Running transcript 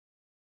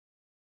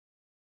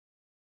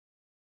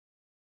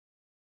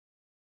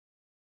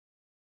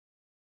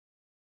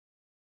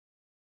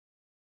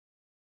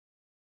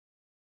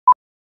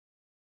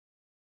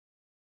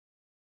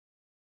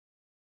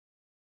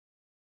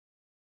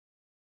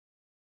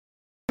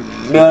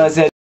Me wanna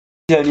say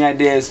you're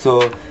there,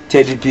 so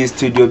Teddy P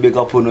Studio, big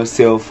up on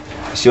yourself.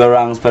 Show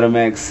ranks for the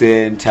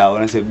accent. I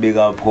wanna say big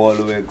up all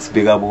works,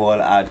 big up all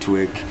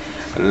artwork.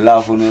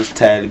 Love on your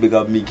style, big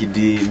up Micky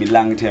D, me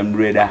long term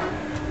brother.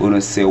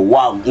 Wanna say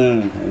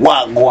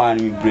wagwan,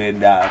 me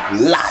brother.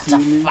 Lot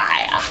of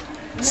fire.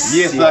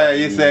 Yes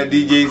sir,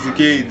 DJ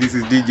CK, this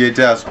is DJ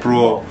Taz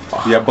Pro.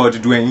 We are about to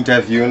do an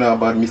interview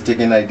about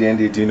mistaken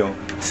identity,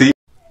 See?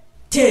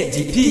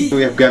 Teddy P.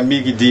 We have got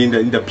Micky D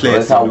in the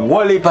place. That's a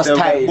wally per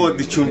style. Both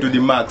the tune to the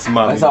max,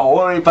 man. That's a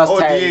wally per style.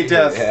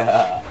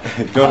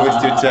 Don't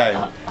waste your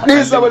time.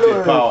 This is what we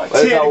power.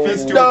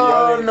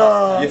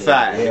 No. Yes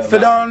sir. If you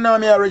don't know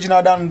me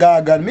original Dan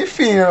Gargan, me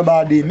feeling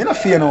nobody, me not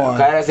fear no one.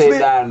 Can I say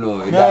Dan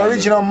no? Me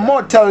original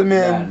mortal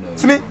man.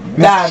 See me?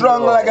 Me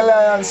strong like a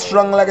lion,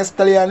 strong like a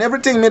stallion.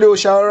 Everything me do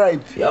shall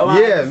right. Yeah,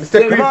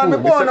 Mr. Man, me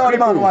born out the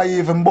man why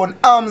even born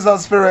arms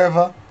as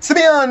forever. See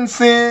me and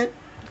see.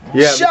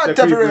 Yeah, shut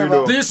up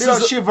forever. This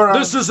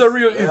is a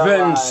real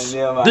event.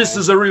 This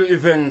is a real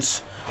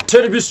event.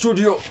 Teddy P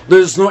Studio,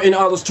 there's no any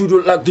other studio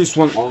like this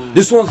one.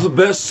 This one's the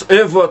best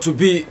ever to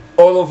be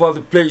all over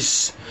the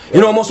place.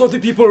 Most of the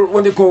people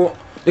when they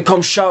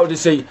come shout, they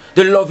say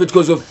they love it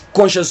because of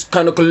conscious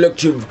kind of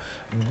collective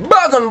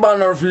bag and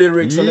banner of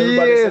lyrics, and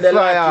everybody say they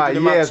like it to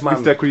the max,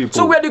 man. Mr. Creepo.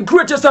 So we're the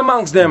greatest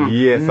amongst them.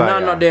 Yes,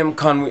 none of them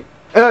can we.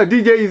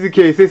 DJ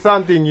EZK, say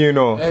something,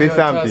 Say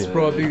something.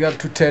 Bro, big up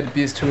to Teddy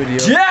P Studio.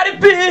 Teddy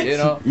P!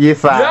 Yes,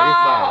 sir.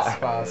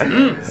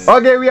 Yes.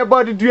 Okay, we are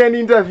about to do an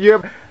interview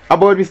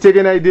about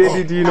mistaken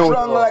identity,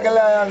 Strong like a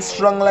lion,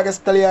 strong like a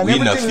stallion.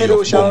 Everything me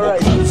do shall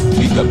right.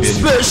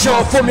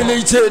 Special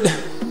formulated.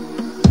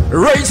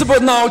 Right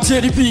about now,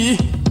 Teddy P.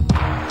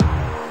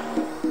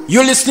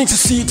 You're listening to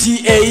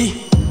CTA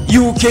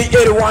UK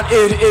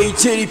 8188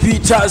 Teddy P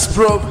Taz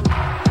Pro.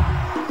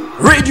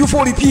 Radio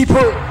for the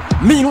people.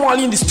 Meanwhile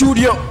in the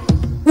studio,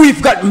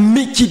 we've got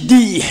Micky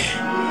D.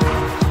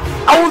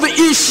 On the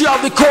issue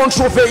of the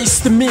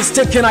controversy, the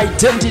mistaken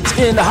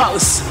identity in the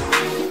house.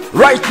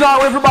 Right now,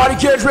 everybody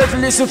get ready to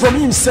listen from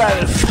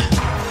himself.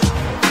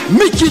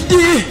 Micky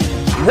D,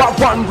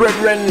 Wagwan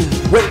brethren,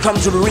 welcome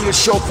to the real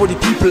show for the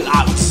people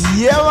out.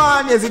 Yeah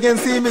man, as you can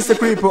see, Mr.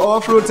 Creeper, all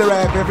fruits are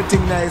ripe,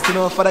 everything nice,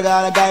 Father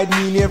God guide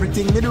me in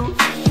everything me do.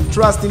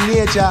 Trust in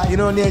nature,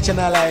 nature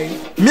not lie.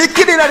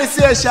 Micky D in the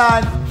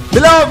station, me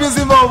love you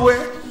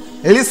Zimbabwe.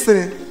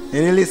 Listen,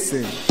 and you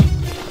listen.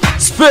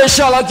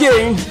 Special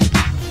again,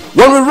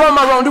 when we roam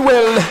around the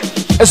world,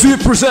 as we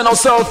present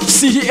ourselves,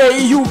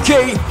 CTA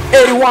UK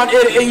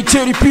 8188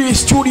 Teddy P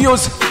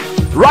Studios.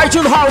 Right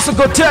in the house, I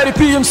got Teddy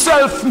P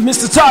himself,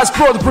 Mr. Taz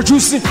Pro, the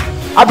producer.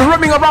 I've been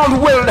roaming around the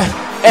world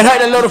and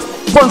had a lot of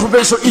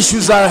controversial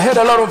issues. I had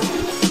a lot of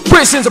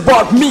questions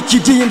about Micky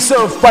D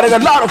himself, but I got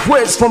a lot of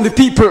words from the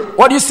people.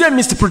 What do you say,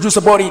 Mr. Producer,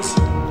 about it?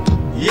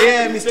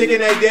 Yeah,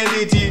 mistaken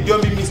identity,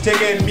 don't be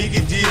mistaken. Micky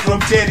D from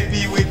Teddy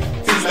P with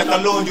things like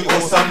Alone or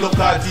some local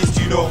artist,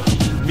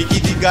 Micky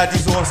D got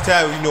his own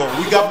style,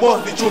 We got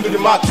both the tune to the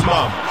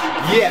maximum.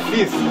 Yeah,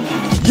 this.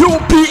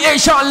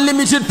 UPH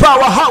Unlimited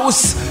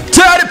Powerhouse,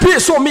 Teddy P,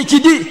 so Micky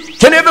D.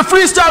 Can you have a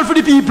freestyle for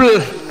the people?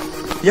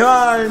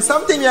 Yeah,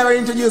 something you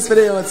introduce for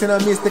the youth,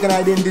 mistaken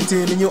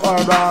identity, the new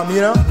album,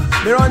 Me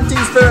run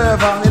things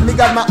forever, and me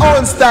got my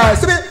own style.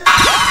 See me?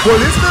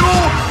 Police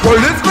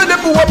me the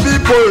poor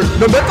people.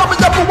 No matter me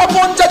the poor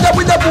punch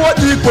with the poor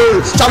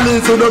people. Champion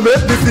so no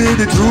make me see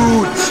the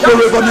truth.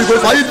 Wherever me go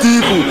fight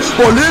people.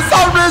 Police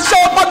always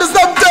shout at the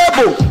same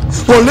table.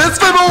 Police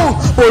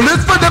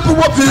for the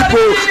poor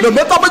people. No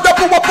matter me the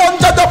poor punch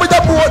with the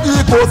poor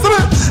people. See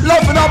me?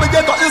 Loving how me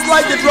get is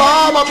like a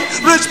drama.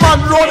 Rich man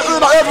run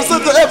in every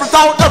city, every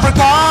town, every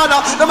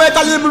corner. No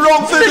matter him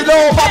wrong, feel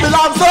no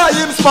Babylon, say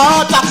him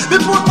smarter. They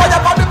put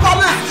fire on the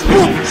police.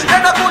 Boom,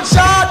 then they put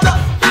shot.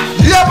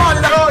 Yeah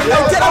man,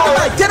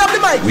 get up the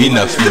mic. We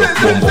not feel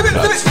combo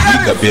class.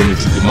 We got benefit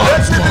to the man.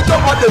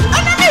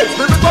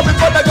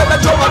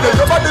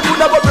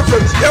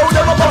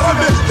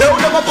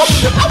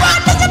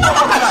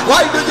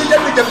 Why did you let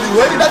me get the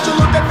way that you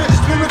look at me?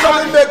 Spirit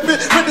only make me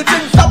with the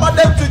things some of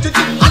them to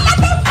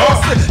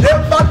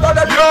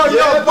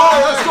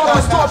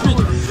Stop it.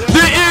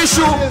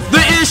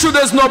 The issue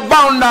there's no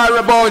boundary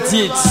about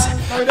it.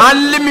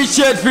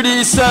 Unlimited for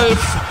yourself.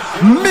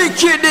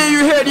 Micky D,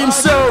 you heard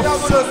himself.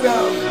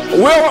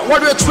 Well,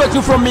 what are we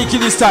expecting from Micky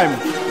this time?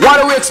 What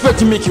are we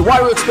expecting, Micky? What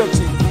are we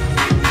expecting?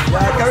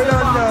 Yeah, carry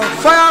on now.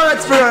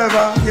 Fireworks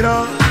forever,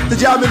 The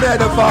job we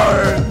made of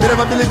fire. We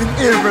never believe in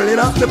evil,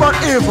 They burn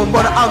evil,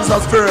 but the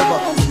answers forever.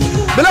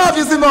 We love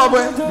you,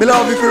 Zimbabwe. We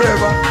love you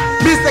forever.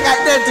 Mistake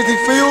identity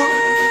for you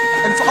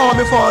and for all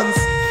my fans.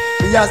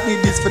 We just need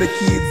this for the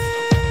kids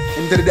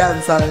and to the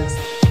dancers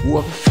who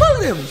have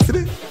follow them.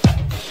 See?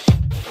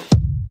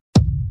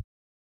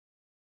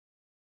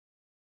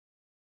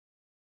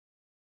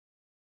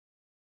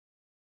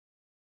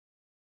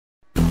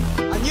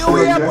 New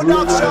Year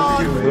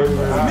production.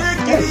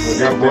 Micky D.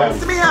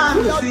 See me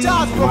hand, your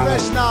jazz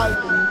professional.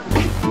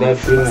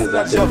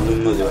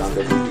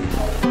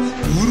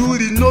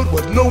 Ururi not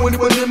but no one in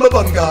my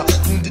banga.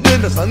 The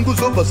dinner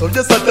sangus over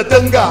soldiers at the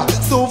tanga.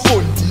 So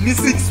fun, ni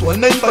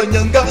 619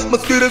 Banyanga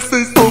Maskere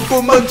says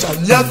Toko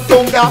Manjanya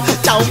Tonga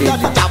Chauka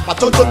ni Chapa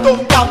Chocho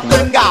Tonga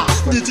Tenga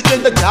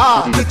Nichitenda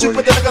Ja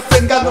Nichipete Naka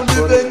Senga No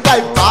Nivenga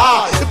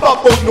Ipa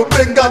Ipapo no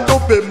Benga No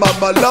Be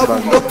Mama Labu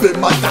No Be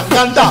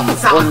Matanganda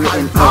Saka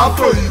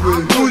Ipapo Iwe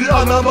Nuri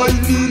Anama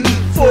Inini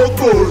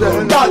Foko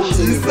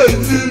Rondachi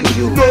Senzi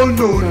No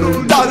no no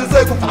Dari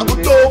Seko Faku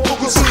Topo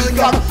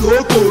Kushika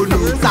Toko no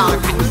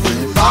Saka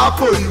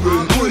Ipapo Iwe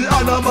Nuri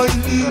Anama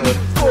Inini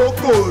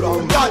Foko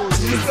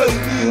Rondachi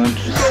Senzi No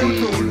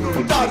no no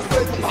Dari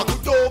Seko Faku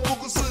Topo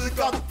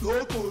Kushika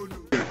Toko no.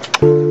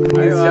 You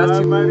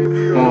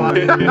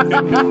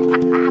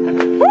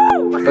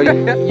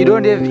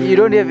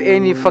don't have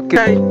any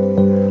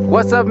fucking.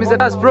 What's up, Mr.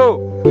 Das, bro?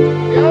 Yo,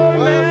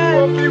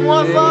 man.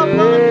 What's up,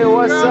 man? Hey,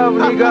 what's up,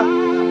 nigga?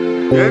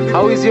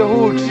 How is your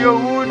hood?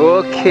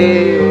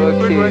 Okay.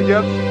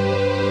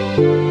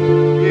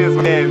 Yes,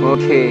 man.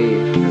 Okay.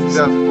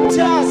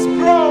 Just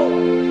bro.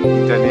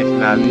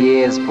 International.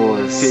 Yes,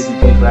 boss.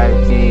 TDP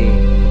vibes. Hey.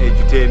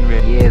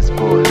 Entertainment. Yes,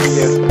 boss.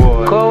 Yes,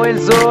 boy. Cohen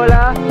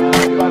Zola.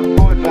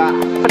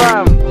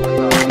 Fam.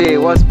 Hey,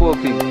 what's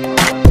popping?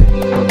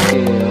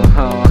 Okay.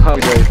 How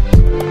you guys?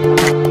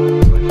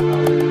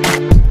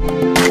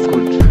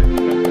 Good.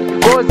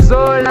 Go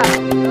Zola.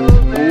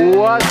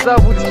 What's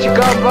up with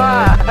Chikamba?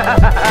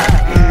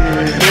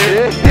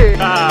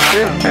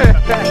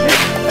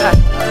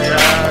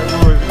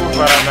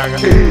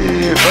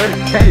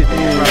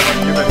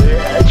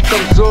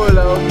 Chikam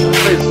Zola.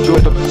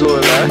 Zola.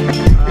 Zola.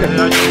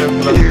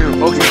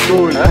 Okay,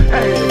 Zola.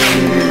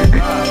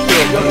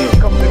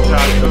 Come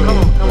on.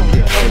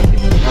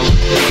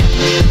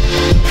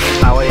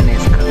 Our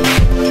Enesca.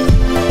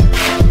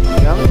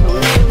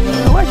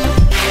 Watch.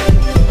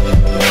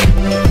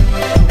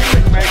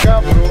 Make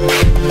up, bro.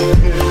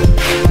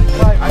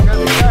 I got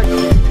the cash.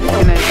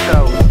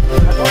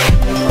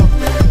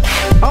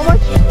 How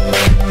much?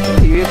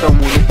 You have some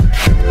money.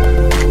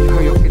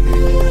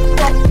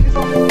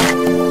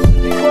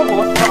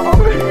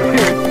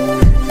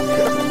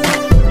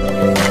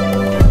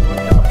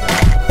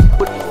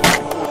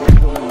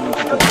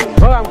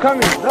 Oh, I'm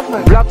coming. That's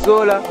my Black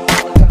Zola.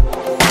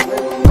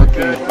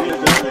 Okay.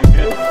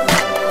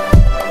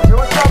 Hey,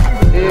 what's up?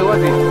 Hey,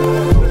 what's it?